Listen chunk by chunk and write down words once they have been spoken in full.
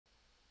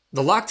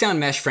The lockdown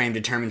mesh frame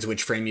determines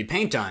which frame you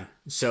paint on.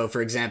 So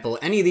for example,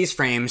 any of these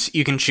frames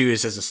you can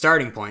choose as a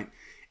starting point,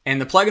 and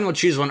the plugin will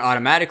choose one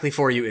automatically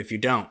for you if you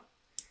don't.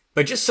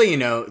 But just so you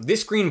know,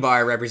 this green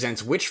bar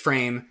represents which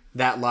frame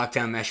that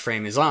lockdown mesh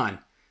frame is on.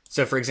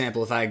 So for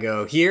example, if I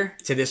go here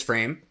to this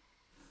frame,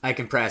 I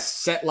can press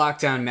Set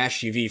Lockdown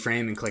Mesh UV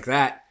Frame and click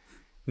that.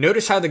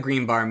 Notice how the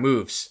green bar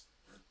moves.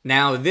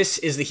 Now this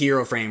is the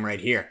hero frame right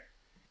here.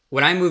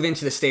 When I move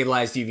into the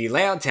Stabilized UV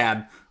Layout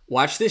tab,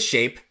 watch this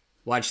shape,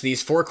 watch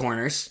these four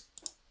corners.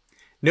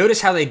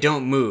 Notice how they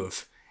don't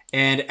move.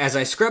 And as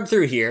I scrub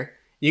through here,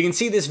 you can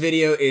see this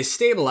video is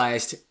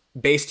stabilized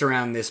based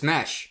around this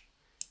mesh.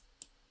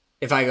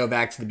 If I go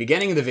back to the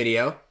beginning of the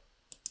video,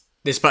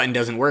 this button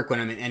doesn't work when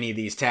I'm in any of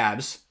these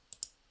tabs.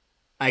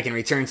 I can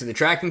return to the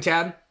tracking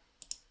tab,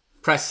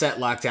 press Set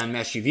Lockdown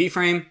Mesh UV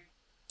Frame,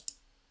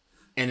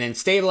 and then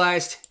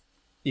stabilized,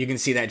 you can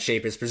see that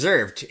shape is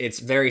preserved. It's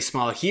very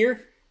small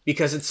here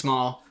because it's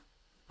small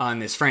on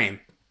this frame.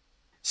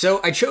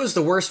 So I chose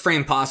the worst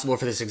frame possible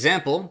for this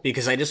example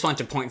because I just want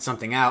to point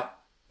something out.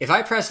 If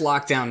I press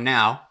Lockdown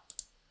now,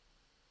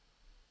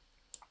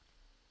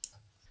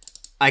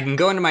 I can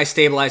go into my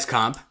stabilized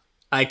comp,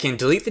 I can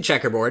delete the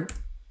checkerboard,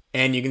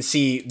 and you can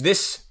see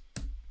this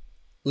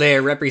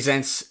layer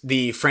represents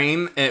the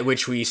frame at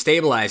which we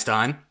stabilized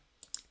on,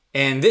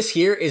 and this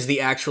here is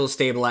the actual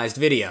stabilized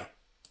video.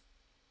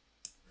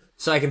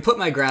 So I can put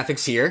my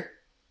graphics here,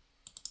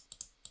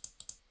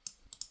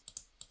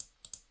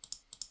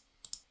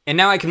 and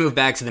now I can move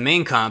back to the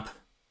main comp,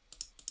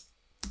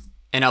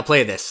 and I'll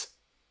play this.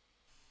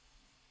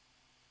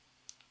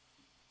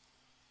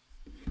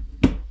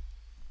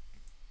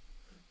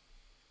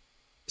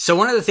 So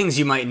one of the things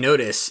you might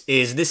notice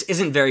is this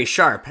isn't very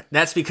sharp.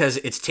 That's because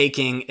it's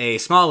taking a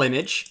small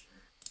image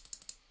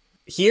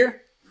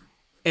here,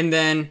 and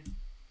then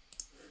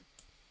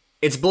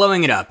it's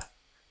blowing it up.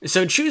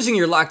 So choosing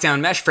your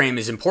lockdown mesh frame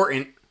is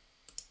important.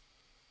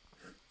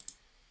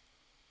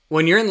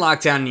 When you're in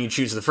lockdown and you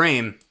choose the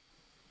frame,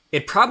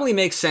 it probably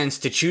makes sense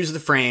to choose the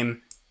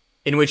frame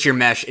in which your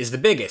mesh is the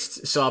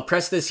biggest. So I'll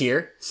press this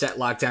here, Set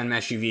Lockdown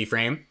Mesh UV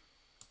Frame.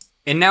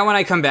 And now when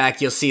I come back,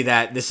 you'll see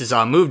that this is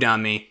all moved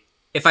on me.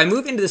 If I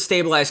move into the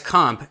stabilized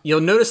comp,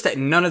 you'll notice that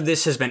none of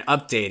this has been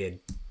updated.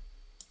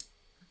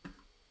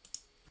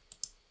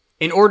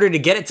 In order to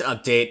get it to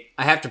update,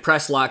 I have to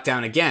press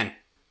lockdown again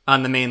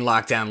on the main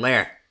lockdown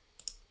layer.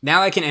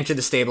 Now I can enter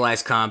the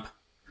stabilized comp,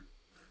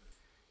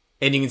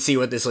 and you can see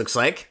what this looks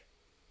like.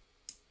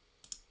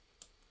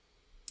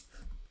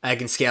 I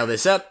can scale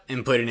this up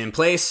and put it in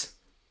place.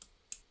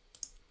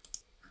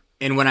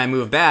 And when I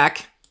move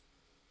back,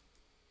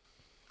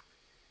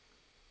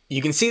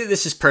 you can see that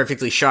this is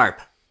perfectly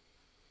sharp.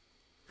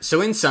 So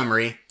in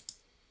summary,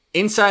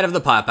 inside of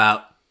the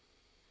pop-out,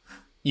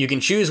 you can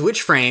choose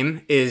which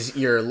frame is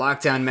your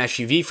lockdown mesh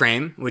UV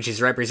frame, which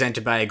is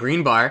represented by a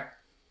green bar,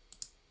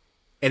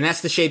 and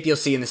that's the shape you'll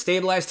see in the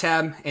stabilized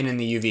tab and in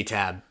the UV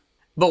tab.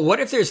 But what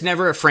if there's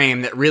never a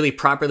frame that really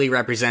properly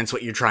represents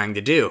what you're trying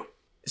to do?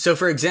 So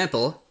for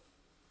example,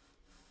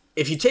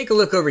 if you take a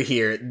look over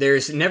here,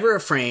 there's never a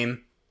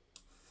frame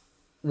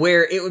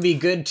where it would be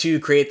good to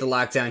create the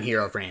lockdown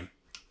hero frame.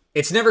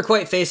 It's never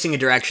quite facing a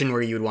direction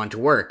where you would want to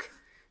work.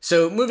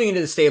 So moving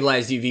into the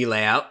stabilized UV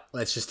layout,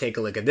 let's just take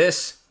a look at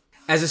this.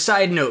 As a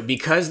side note,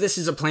 because this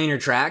is a planar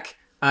track,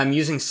 I'm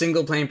using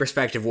single plane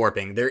perspective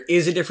warping. There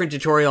is a different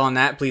tutorial on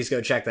that, please go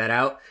check that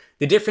out.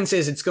 The difference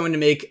is it's going to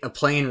make a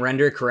plane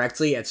render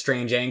correctly at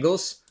strange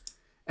angles,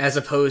 as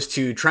opposed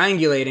to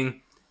triangulating,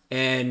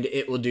 and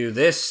it will do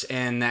this,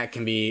 and that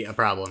can be a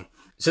problem.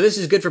 So this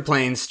is good for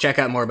planes, check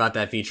out more about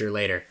that feature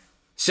later.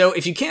 So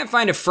if you can't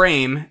find a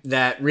frame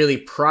that really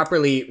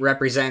properly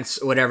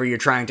represents whatever you're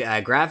trying to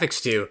add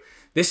graphics to,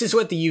 this is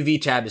what the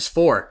UV tab is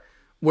for,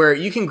 where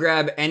you can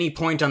grab any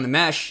point on the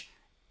mesh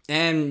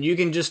and you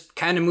can just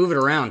kind of move it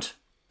around.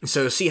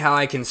 So see how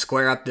I can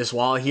square up this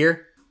wall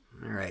here?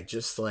 All right,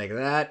 just like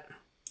that.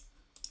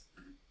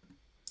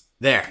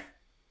 There.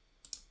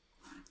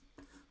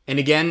 And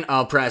again,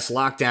 I'll press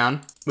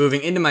lockdown,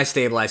 moving into my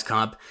stabilized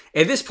comp.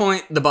 At this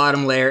point, the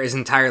bottom layer is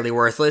entirely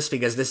worthless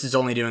because this is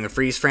only doing a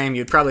freeze frame.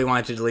 You'd probably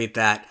want to delete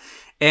that.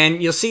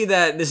 And you'll see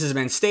that this has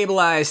been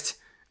stabilized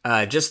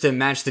just to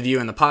match the view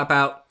in the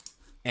pop-out.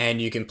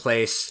 And you can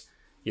place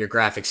your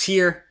graphics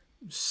here.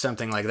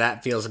 Something like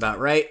that feels about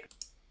right.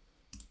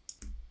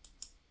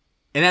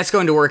 And that's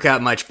going to work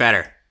out much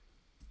better.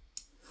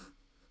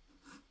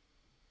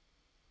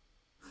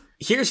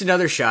 Here's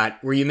another shot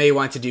where you may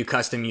want to do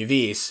custom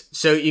UVs.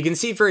 So you can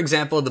see, for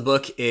example, the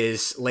book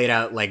is laid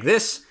out like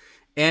this,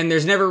 and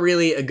there's never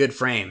really a good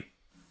frame.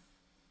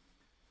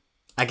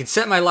 I could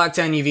set my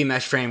lockdown UV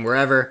mesh frame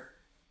wherever,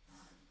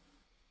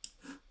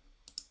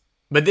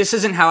 but this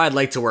isn't how I'd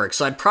like to work,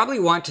 so I'd probably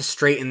want to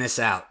straighten this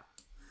out.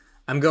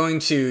 I'm going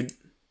to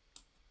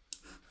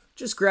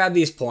just grab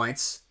these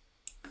points.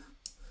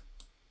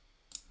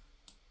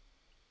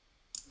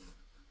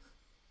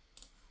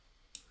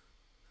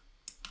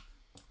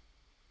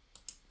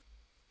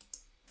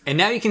 And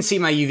now you can see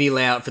my UV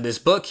layout for this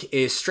book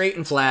is straight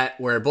and flat,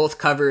 where both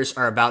covers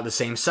are about the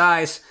same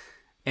size.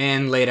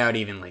 and laid out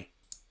evenly.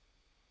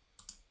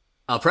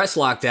 I'll press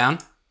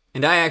lockdown,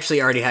 and I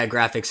actually already had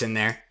graphics in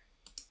there.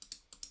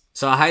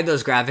 So I'll hide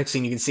those graphics,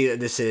 and you can see that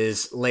this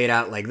is laid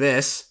out like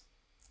this.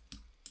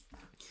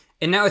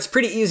 And now it's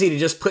pretty easy to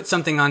just put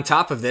something on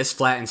top of this,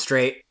 flat and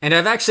straight. And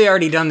I've actually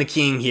already done the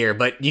keying here,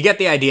 but you get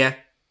the idea.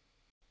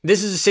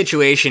 This is a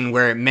situation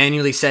where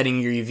manually setting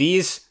your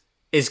UVs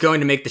is going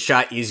to make the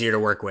shot easier to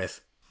work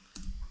with.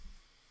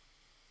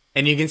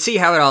 And you can see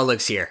how it all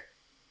looks here.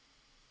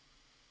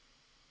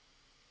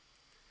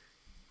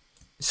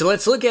 So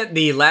let's look at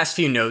the last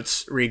few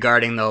notes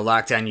regarding the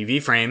lockdown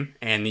UV frame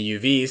and the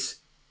UVs.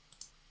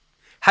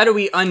 How do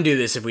we undo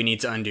this if we need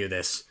to undo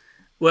this?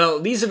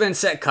 Well, these have been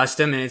set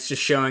custom and it's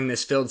just showing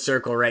this filled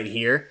circle right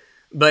here.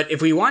 But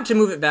if we want to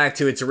move it back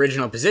to its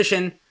original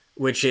position,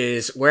 which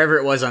is wherever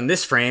it was on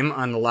this frame,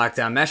 on the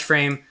lockdown mesh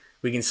frame,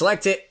 we can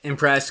select it and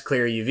press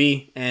clear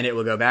UV and it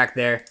will go back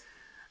there.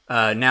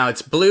 Now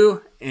it's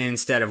blue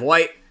instead of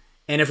white.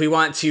 And if we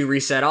want to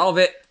reset all of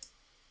it,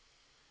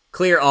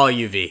 clear all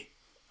UV.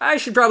 I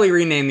should probably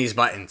rename these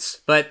buttons,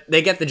 but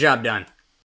they get the job done.